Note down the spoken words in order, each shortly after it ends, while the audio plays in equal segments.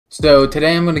So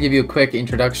today I'm going to give you a quick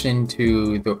introduction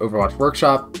to the Overwatch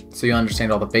workshop so you understand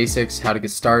all the basics, how to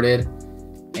get started,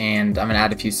 and I'm going to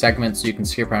add a few segments so you can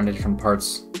skip around to different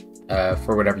parts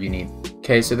for whatever you need.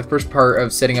 Okay, so the first part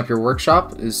of setting up your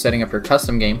workshop is setting up your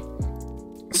custom game.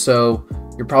 So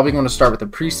you're probably going to start with a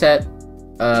preset.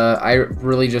 I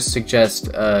really just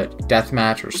suggest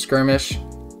deathmatch or skirmish.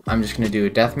 I'm just going to do a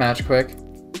deathmatch quick.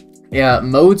 Yeah,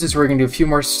 modes is where we're going to do a few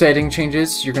more setting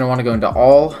changes. You're going to want to go into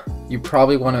all. You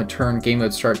probably want to turn game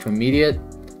mode start to immediate.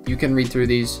 You can read through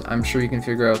these. I'm sure you can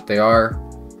figure out what they are.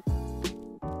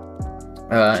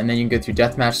 And then you can go through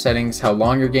deathmatch settings, how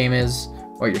long your game is,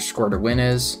 what your score to win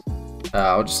is.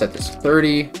 I'll just set this to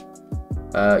 30.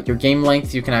 Your game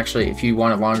length, you can actually, if you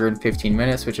want it longer than 15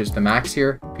 minutes, which is the max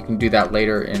here, you can do that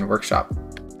later in workshop.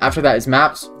 After that is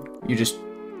maps. You just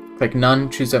click none,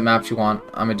 choose what maps you want.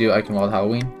 I'm going to do Eichenwald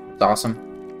Halloween. It's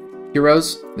awesome.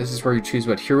 Heroes, this is where you choose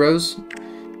what heroes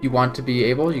you want to be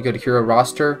able. You go to hero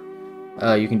roster,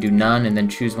 you can do none and then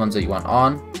choose ones that you want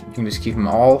on. You can just keep them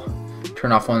all,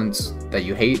 turn off ones that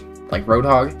you hate, like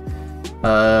Roadhog.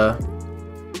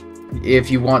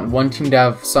 If you want one team to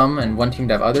have some and one team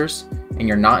to have others, and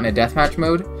you're not in a deathmatch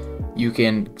mode, you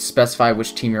can specify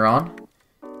which team you're on.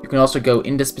 You can also go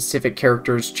into specific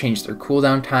characters, change their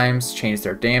cooldown times, change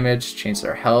their damage, change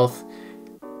their health,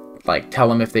 like tell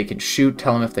them if they can shoot,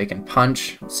 tell them if they can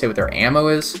punch, say what their ammo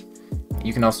is.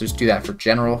 You can also just do that for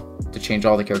general to change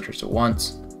all the characters at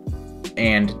once.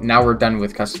 And now we're done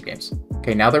with custom games.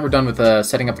 Okay, now that we're done with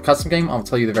setting up the custom game, I'll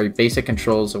tell you the very basic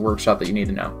controls of workshop that you need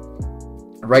to know.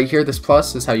 Right here, this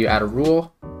plus is how you add a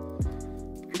rule.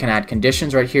 You can add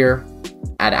conditions right here,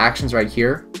 add actions right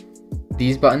here.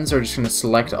 These buttons are just going to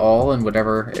select all in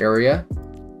whatever area.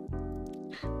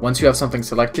 Once you have something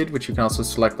selected, which you can also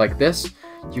select like this,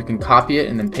 you can copy it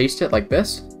and then paste it like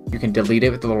this. You can delete it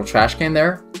with the little trash can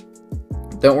there.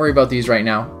 Don't worry about these right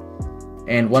now.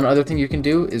 And one other thing you can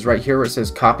do is right here where it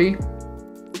says copy.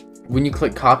 When you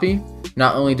click copy,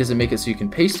 not only does it make it so you can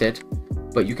paste it,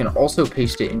 but you can also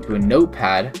paste it into a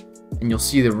notepad, and you'll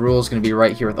see the rule is going to be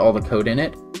right here with all the code in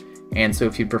it. And so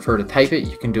if you prefer to type it,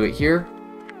 you can do it here.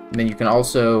 And then you can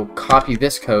also copy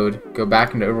this code, go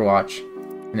back into Overwatch,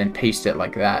 and then paste it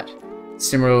like that.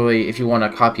 Similarly, if you want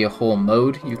to copy a whole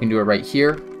mode, you can do it right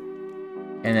here,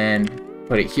 and then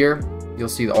put it here. You'll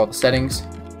see all the settings,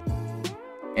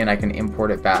 and I can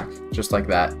import it back just like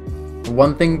that.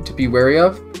 One thing to be wary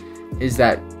of is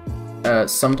that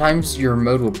sometimes your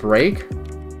mode will break,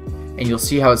 and you'll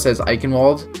see how it says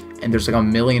Eichenwald, and there's like a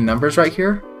million numbers right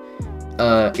here.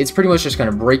 It's pretty much just going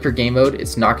to break your game mode.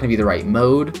 It's not going to be the right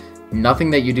mode.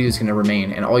 Nothing that you do is going to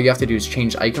remain, and all you have to do is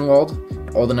change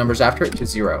Eichenwald, all the numbers after it, to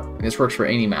 0. And this works for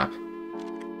any map.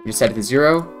 You set it to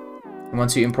 0, and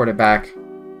once you import it back,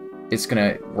 it's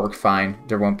going to work fine.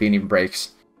 There won't be any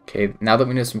breaks. Okay, now that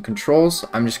we know some controls,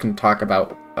 I'm just going to talk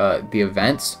about the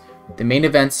events. The main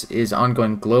events is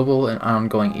ongoing global and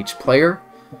ongoing each player,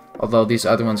 although these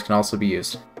other ones can also be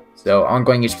used. So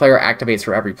ongoing each player activates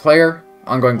for every player.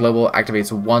 Ongoing global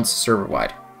activates once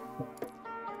server-wide.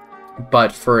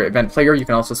 But for event player, you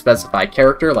can also specify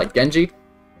character like Genji,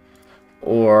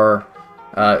 or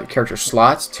character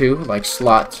slots too, like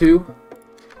slot 2,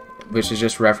 which is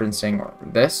just referencing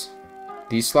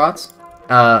these slots.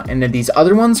 And then these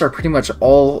other ones are pretty much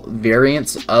all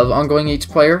variants of ongoing each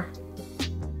player.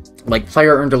 Like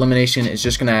player earned elimination is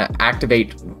just going to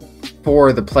activate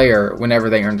for the player whenever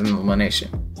they earned an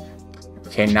elimination.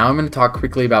 Okay, now I'm going to talk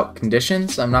quickly about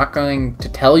conditions. I'm not going to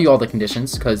tell you all the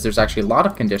conditions because there's actually a lot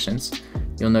of conditions.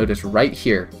 You'll notice right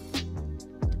here,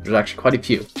 there's actually quite a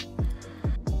few.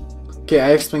 Okay,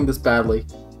 I explained this badly,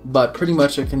 but pretty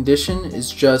much a condition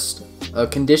is just a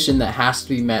condition that has to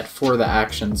be met for the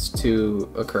actions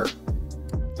to occur.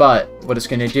 But what it's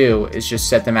going to do is just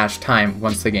set the match time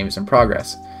once the game is in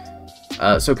progress.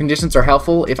 So conditions are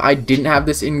helpful. If I didn't have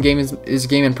this in-game is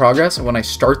game in progress, when I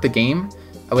start the game,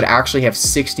 I would actually have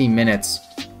 60 minutes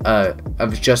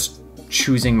of just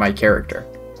choosing my character,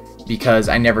 because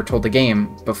I never told the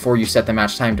game before you set the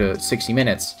match time to 60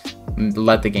 minutes,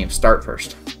 let the game start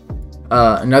first.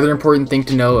 Another important thing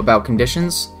to know about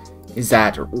conditions is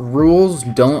that rules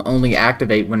don't only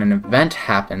activate when an event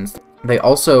happens, they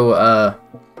also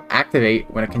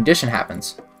activate when a condition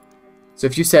happens. So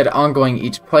if you said ongoing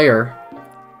each player,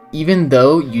 even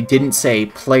though you didn't say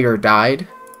player died,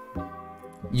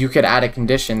 you could add a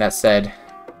condition that said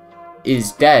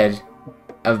is dead,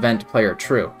 event player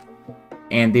true.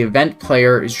 And the event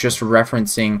player is just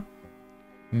referencing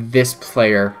this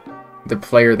player, the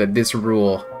player that this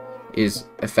rule is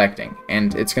affecting,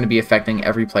 and it's going to be affecting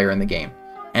every player in the game.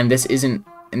 And this is going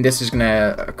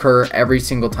to occur every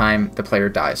single time the player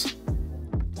dies.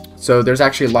 So there's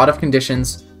actually a lot of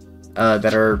conditions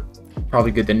that are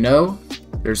probably good to know.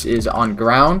 There's is on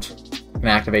ground, it's going to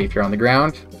activate if you're on the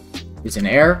ground. Is in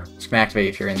air, it's going to activate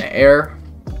if you're in the air.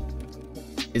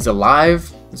 Is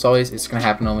alive, it's going to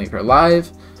happen only if you're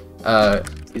alive.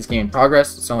 Is game in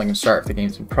progress, it's only going to start if the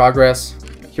game's in progress.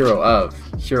 Hero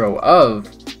of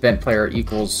event player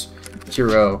equals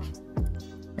hero,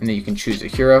 and then you can choose a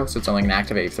hero, so it's only going to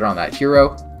activate if they're on that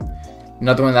hero.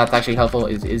 Another one that's actually helpful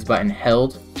is button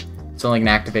held. It's only going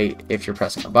to activate if you're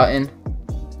pressing a button.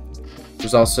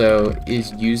 There's also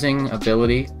is using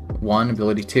ability 1,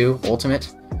 ability 2,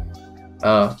 ultimate.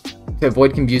 To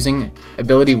avoid confusing,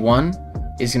 ability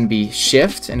 1 is going to be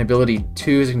shift, and ability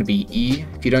 2 is going to be E.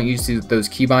 If you don't use those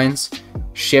keybinds,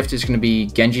 shift is going to be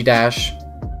Genji dash,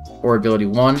 or ability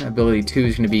 1. Ability 2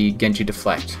 is going to be Genji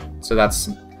deflect. So that's,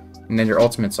 and then your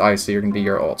ultimates obviously are going to be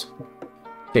your ult.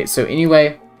 Okay, so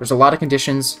anyway, there's a lot of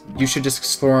conditions. You should just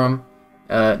explore them.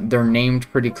 They're named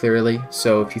pretty clearly,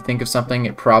 so if you think of something,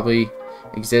 it probably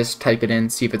exists. Type it in,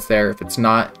 see if it's there. If it's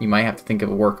not, you might have to think of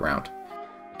a workaround.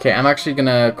 Okay, I'm actually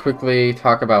gonna quickly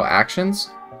talk about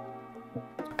actions.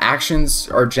 Actions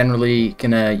are generally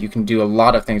you can do a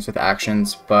lot of things with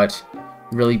actions, but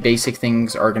really basic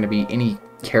things are gonna be any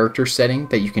character setting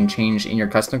that you can change in your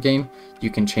custom game, you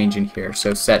can change in here.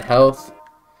 So set health,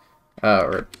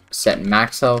 or set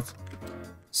max health,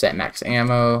 set max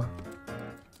ammo,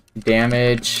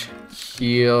 damage,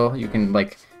 heal. You can,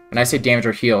 like, when I say damage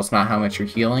or heal, it's not how much you're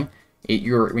healing.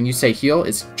 When you say heal,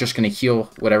 it's just going to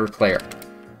heal whatever player.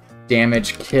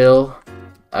 Damage, kill.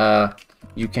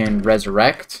 You can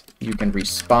resurrect. You can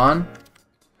respawn.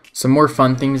 Some more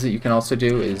fun things that you can also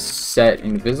do is set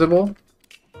invisible,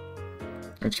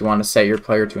 which you want to set your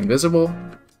player to invisible.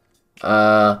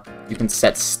 You can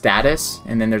set status,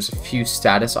 and then there's a few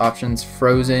status options: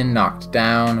 frozen, knocked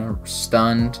down, or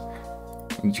stunned.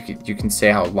 And you can say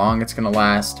how long it's going to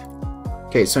last.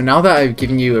 Okay, so now that I've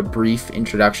given you a brief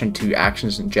introduction to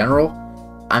actions in general,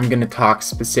 I'm going to talk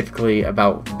specifically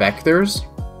about vectors.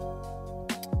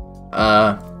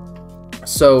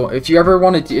 So if you're ever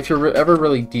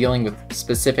really dealing with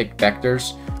specific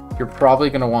vectors, you're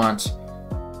probably going to want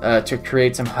to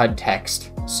create some HUD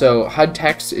text. So HUD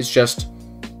text is just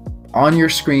on your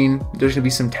screen. There's going to be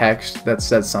some text that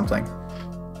says something.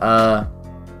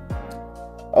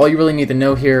 All you really need to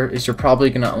know here is you're probably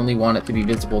going to only want it to be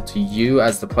visible to you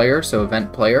as the player, so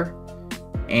event player.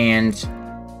 And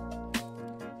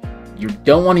you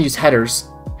don't want to use headers.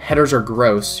 Headers are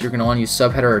gross. You're going to want to use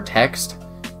subheader or text.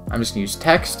 I'm just going to use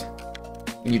text.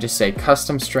 And you just say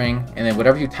custom string, and then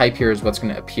whatever you type here is what's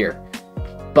going to appear.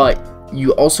 But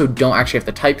you also don't actually have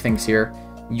to type things here.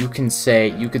 You could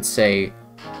say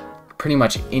pretty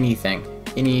much anything.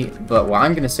 But what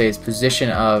I'm going to say is position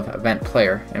of event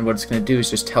player, and what it's going to do is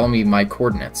just tell me my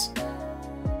coordinates.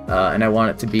 And I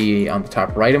want it to be on the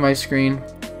top right of my screen.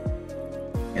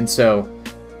 And so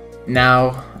now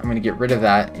I'm going to get rid of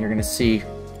that, and you're going to see.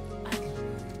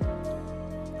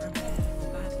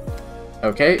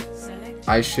 Okay,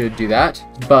 I should do that.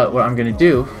 But what I'm going to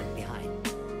do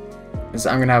is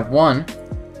I'm going to have one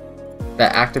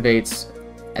that activates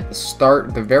at the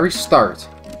start, the very start.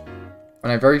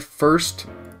 When I very first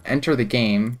enter the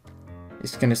game,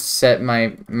 it's going to set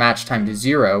my match time to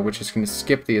 0, which is going to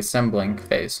skip the assembling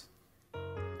phase.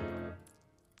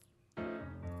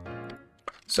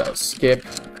 So skip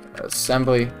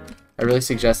assembly. I really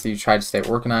suggest that you try to stay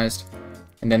organized.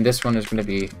 And then this one is going to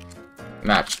be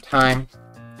match time.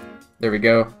 There we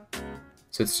go.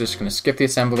 So it's just going to skip the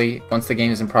assembly. Once the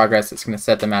game is in progress, it's going to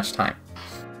set the match time.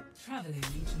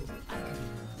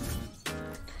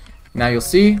 Now you'll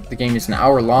see the game is an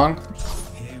hour long.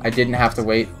 I didn't have to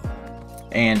wait.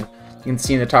 And you can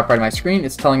see in the top right of my screen,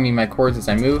 it's telling me my chords as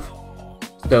I move.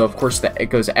 So of course it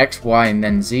goes X, Y, and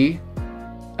then Z.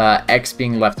 X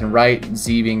being left and right,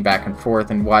 Z being back and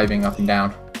forth, and Y being up and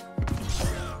down.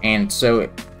 And so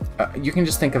you can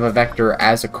just think of a vector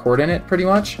as a coordinate, pretty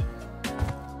much.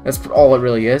 That's all it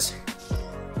really is.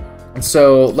 And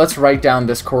so let's write down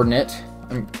this coordinate.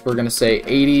 We're going to say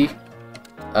 80,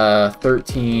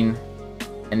 13,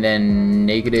 and then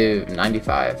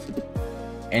 -95.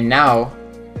 And now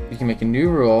we can make a new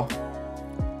rule.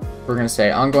 We're going to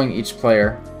say ongoing each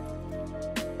player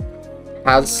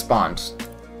has spawned.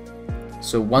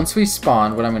 So once we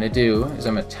spawn, what I'm going to do is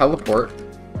I'm going to teleport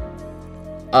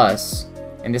us,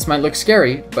 and this might look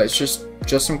scary, but it's just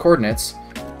some coordinates,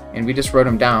 and we just wrote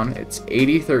them down. It's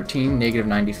 80, 13,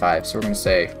 -95. So we're going to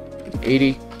say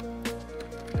 80,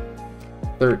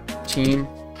 13,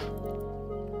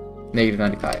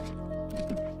 -95.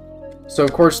 So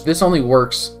of course this only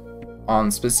works on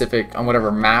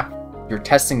whatever map you're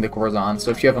testing the cores on.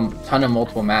 So if you have a ton of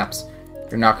multiple maps,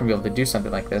 you're not going to be able to do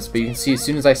something like this. But you can see as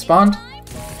soon as I spawned,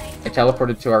 I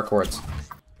teleported to our chords.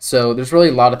 So there's really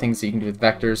a lot of things that you can do with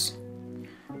vectors.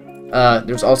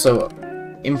 There's also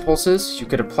impulses. You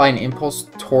could apply an impulse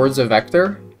towards a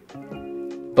vector,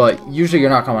 but usually you're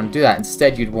not going to want to do that.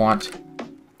 Instead, you'd want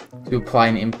to apply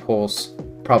an impulse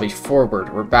probably forward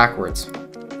or backwards.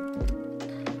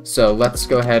 So let's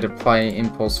go ahead and apply an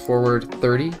impulse forward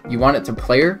 30. You want it to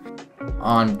player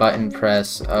on button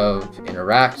press of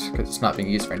interact because it's not being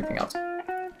used for anything else.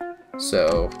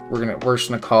 So we're just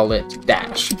gonna call it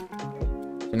dash.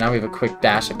 So now we have a quick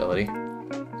dash ability.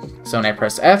 So when I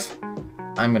press F,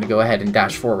 I'm gonna go ahead and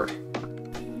dash forward.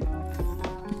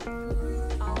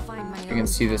 You can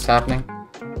see this happening.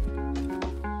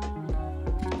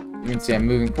 You can see I'm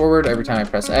moving forward every time I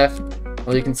press F.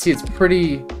 Well, you can see it's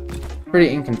pretty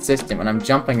inconsistent. When I'm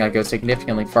jumping, I go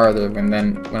significantly farther than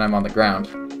when I'm on the ground.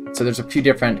 So there's a few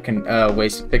different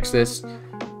ways to fix this.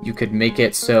 You could make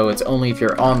it so it's only if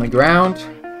you're on the ground.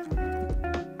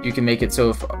 You can make it so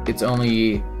if it's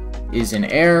only is in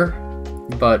air.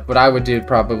 But what I would do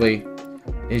probably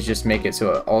is just make it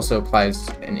so it also applies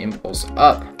an impulse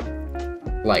up,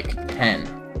 like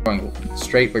 10. Going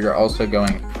straight, but you're also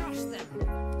going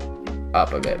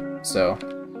up a bit. So,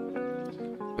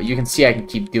 but you can see I can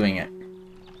keep doing it,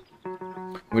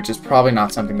 which is probably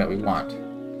not something that we want,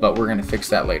 but we're going to fix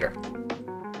that later.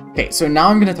 Okay, so now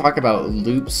I'm going to talk about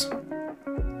loops.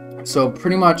 So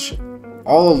pretty much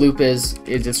all a loop is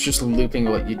it's just looping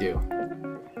what you do.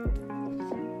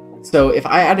 So if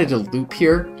I added a loop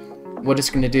here, what it's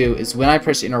going to do is when I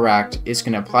press interact, it's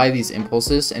going to apply these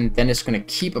impulses, and then it's going to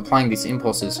keep applying these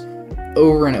impulses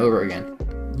over and over again.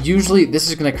 Usually this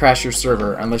is going to crash your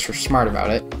server unless you're smart about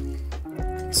it.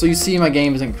 So you see my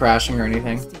game isn't crashing or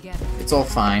anything. It's all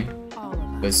fine.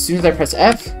 But as soon as I press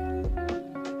F,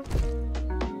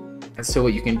 and so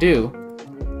what you can do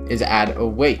is add a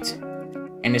wait.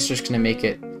 And it's just going to make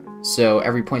it so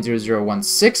every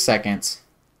 0.0016 seconds,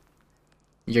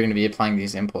 you're going to be applying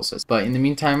these impulses. But in the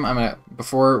meantime,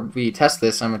 before we test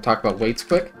this, I'm going to talk about waits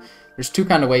quick. There's two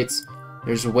kinds of waits.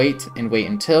 There's wait and wait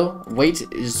until. Wait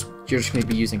is you're just going to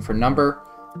be using for number.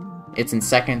 It's in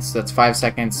seconds, so that's 5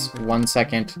 seconds, 1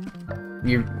 second.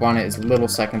 You want it as little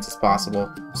seconds as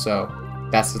possible, so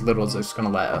that's as little as it's going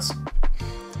to let us.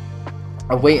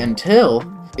 A wait until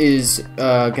is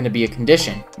going to be a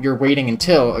condition. You're waiting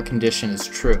until a condition is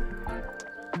true.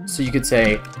 So you could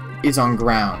say is on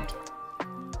ground,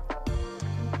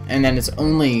 and then it's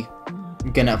only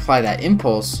going to apply that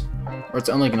impulse, or it's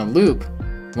only going to loop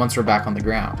once we're back on the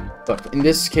ground. But in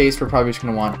this case, we're probably just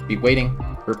going to want to be waiting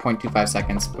for 0.25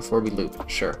 seconds before we loop.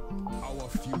 Sure. Our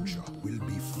future will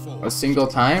be full. A single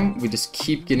time, we just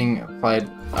keep getting applied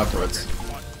upwards.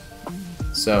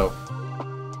 So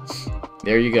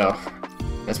there you go.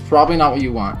 That's probably not what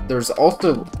you want. There's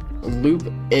also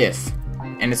loop if,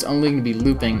 and it's only going to be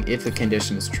looping if the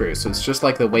condition is true. So it's just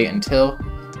like the wait until.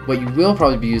 What you will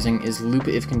probably be using is loop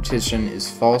if condition is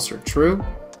false or true.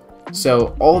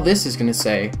 So all this is going to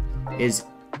say is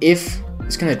if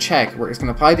it's going to check where it's going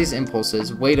to apply these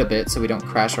impulses, wait a bit so we don't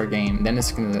crash our game, then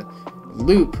it's going to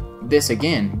loop this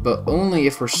again, but only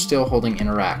if we're still holding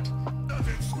interact.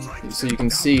 So you can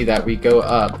see that we go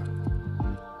up,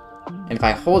 and if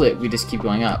I hold it, we just keep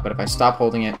going up, but if I stop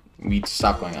holding it, we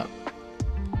stop going up.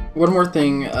 One more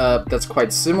thing that's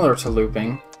quite similar to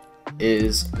looping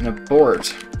is an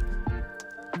abort.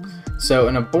 So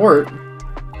an abort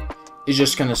is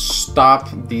just going to stop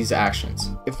these actions.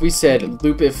 If we said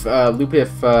loop if,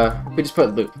 we just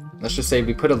put loop. Let's just say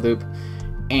we put a loop,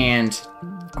 and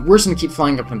we're just going to keep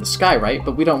flying up in the sky, right?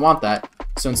 But we don't want that.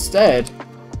 So instead,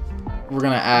 we're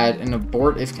going to add an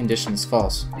abort if condition is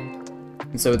false.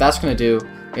 And so what that's going to do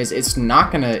is it's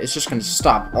just going to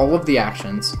stop all of the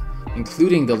actions,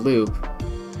 including the loop,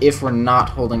 if we're not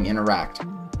holding interact.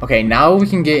 Okay, now we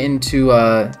can get into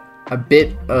a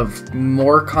bit of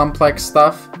more complex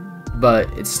stuff, but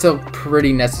it's still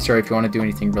pretty necessary if you want to do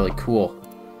anything really cool.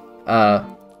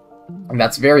 And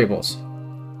that's variables.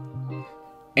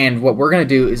 And what we're going to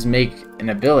do is make an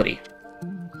ability.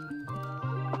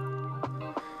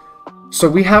 So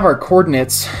we have our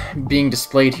coordinates being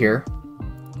displayed here.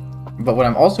 But what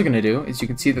I'm also going to do is you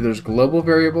can see that there's global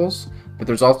variables, but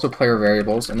there's also player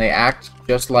variables, and they act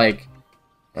just like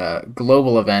a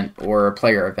global event or a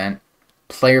player event.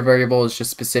 Player variable is just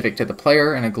specific to the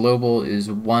player, and a global is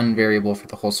one variable for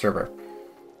the whole server.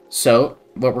 So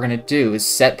what we're going to do is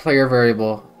set player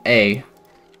variable A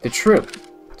to true.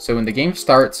 So when the game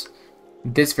starts,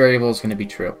 this variable is going to be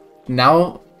true.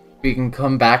 Now we can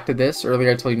come back to this. Earlier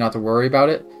I told you not to worry about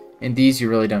it. In these, you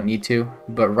really don't need to,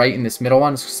 but right in this middle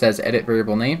one, it says edit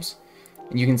variable names.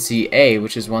 And you can see A,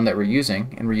 which is one that we're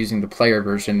using, and we're using the player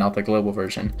version, not the global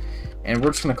version. And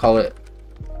we're just going to call it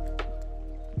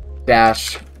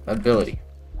dash ability.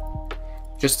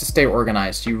 Just to stay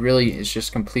organized. It's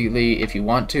just completely if you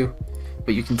want to,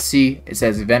 but you can see it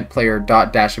says event player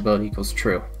dot dash ability equals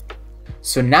true.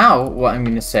 So now what I'm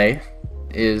going to say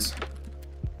is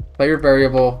player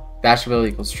variable dash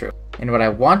ability equals true. And what I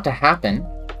want to happen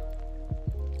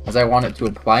is I want it to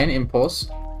apply an impulse.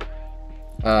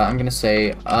 I'm going to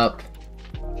say up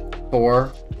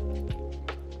 4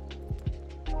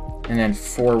 and then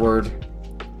forward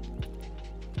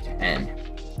 10.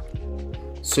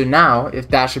 So now if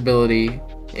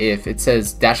it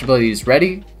says dash ability is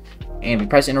ready and we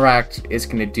press interact, it's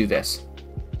going to do this.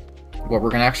 What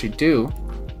we're going to actually do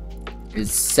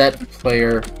is set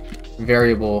player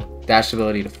variable dash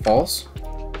ability to false.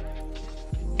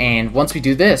 And once we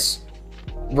do this,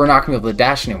 we're not going to be able to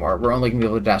dash anymore. We're only going to be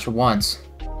able to dash once.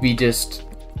 We just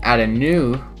add a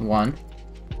new one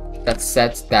that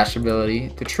sets dash ability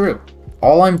to true.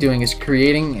 All I'm doing is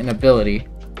creating an ability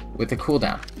with a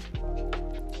cooldown.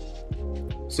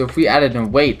 So if we added a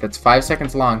wait, that's 5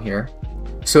 seconds long here.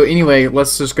 So anyway,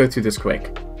 let's just go through this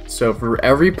quick. So for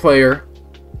every player,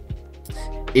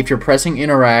 if you're pressing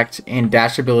interact and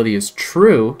dash ability is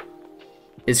true,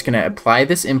 it's going to apply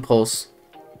this impulse,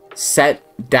 set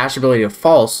dash ability to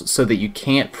false so that you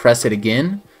can't press it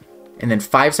again, and then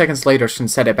 5 seconds later it's going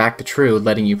to set it back to true,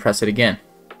 letting you press it again.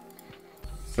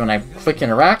 So when I click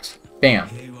interact, bam.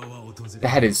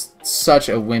 That is such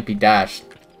a wimpy dash.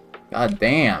 God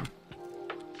damn.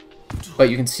 But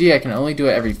you can see I can only do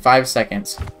it every 5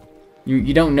 seconds.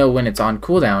 You don't know when it's on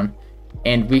cooldown,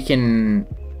 and we can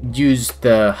use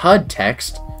the HUD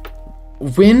text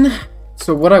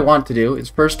so what I want to do is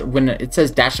first, when it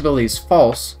says dash ability is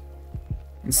false,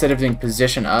 instead of doing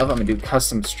position of, I'm going to do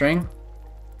custom string,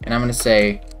 and I'm going to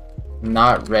say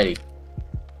not ready.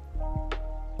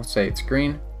 Let's say it's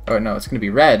green. Oh no, it's going to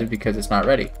be red because it's not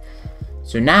ready.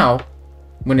 So now,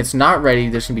 when it's not ready,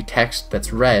 there's going to be text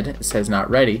that's red. It says not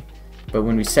ready. But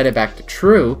when we set it back to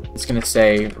true, it's going to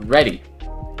say ready.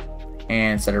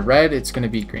 And instead of red, it's going to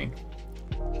be green.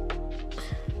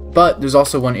 But there's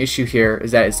also one issue here,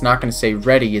 is that it's not going to say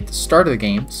ready at the start of the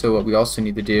game. So what we also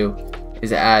need to do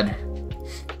is add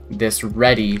this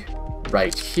ready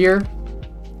right here.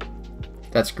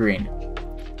 That's green.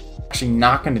 Actually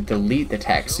not going to delete the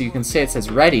text. So you can say it says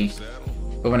ready,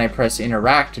 but when I press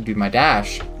interact to do my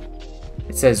dash,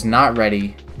 it says not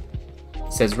ready.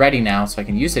 It says ready now, so I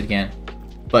can use it again.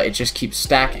 But it just keeps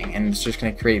stacking, and it's just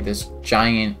going to create this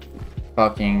giant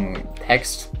fucking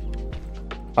text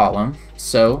column.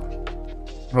 So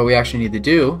what we actually need to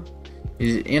do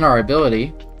is, in our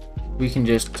ability, we can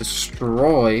just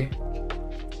destroy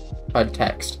HUD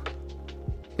text.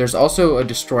 There's also a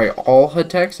destroy all HUD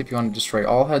text if you want to destroy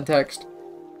all HUD text,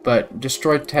 but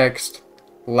destroy text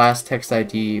last text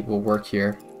ID will work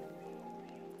here,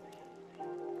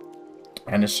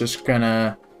 and it's just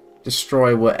gonna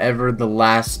destroy whatever the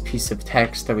last piece of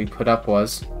text that we put up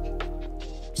was.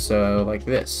 So like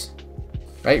this,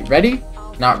 right? Ready?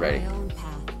 Not ready.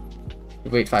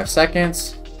 We wait 5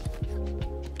 seconds.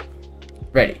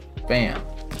 Ready. Bam.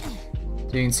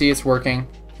 So you can see it's working.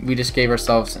 We just gave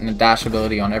ourselves a dash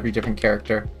ability on every different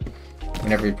character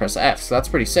whenever we press F. So that's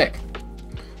pretty sick.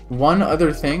 One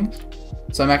other thing.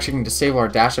 So I'm actually going to disable our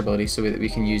dash ability so that we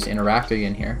can use interact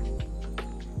again here.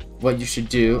 What you should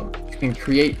do, you can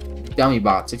create dummy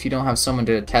bots. If you don't have someone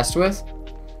to test with,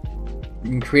 you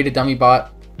can create a dummy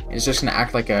bot. It's just going to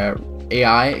act like a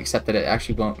AI, except that it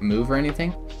actually won't move or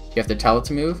anything. You have to tell it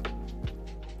to move.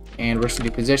 And we're just going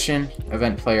to do position,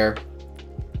 event player,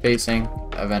 facing,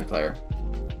 event player.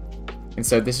 And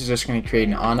so this is just going to create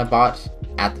an Ana bot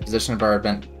at the position of our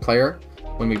event player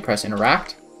when we press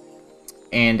interact.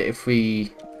 And then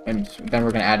we're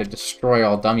going to add a destroy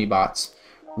all dummy bots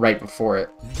right before it.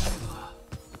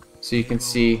 So you can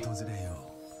see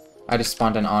I just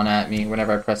spawned an Ana at me.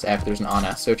 Whenever I press F, there's an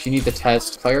Ana. So if you need the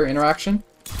test player interaction,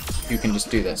 you can just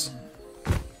do this.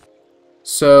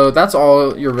 So that's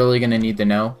all you're really going to need to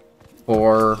know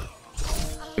for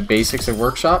the basics of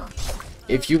Workshop.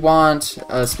 If you want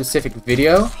a specific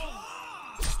video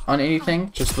on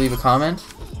anything, just leave a comment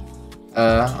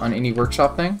on any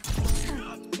Workshop thing.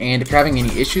 And if you're having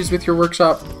any issues with your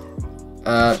Workshop,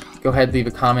 go ahead, leave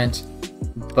a comment.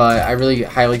 But I really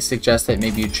highly suggest that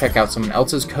maybe you check out someone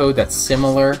else's code that's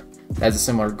similar, that has a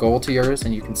similar goal to yours,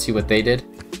 and you can see what they did.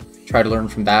 Try to learn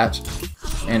from that.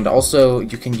 And also,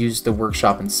 you can use the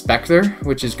Workshop Inspector,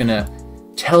 which is going to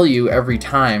tell you every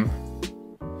time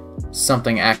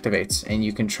something activates, and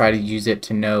you can try to use it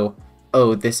to know,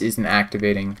 oh, this isn't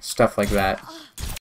activating, stuff like that.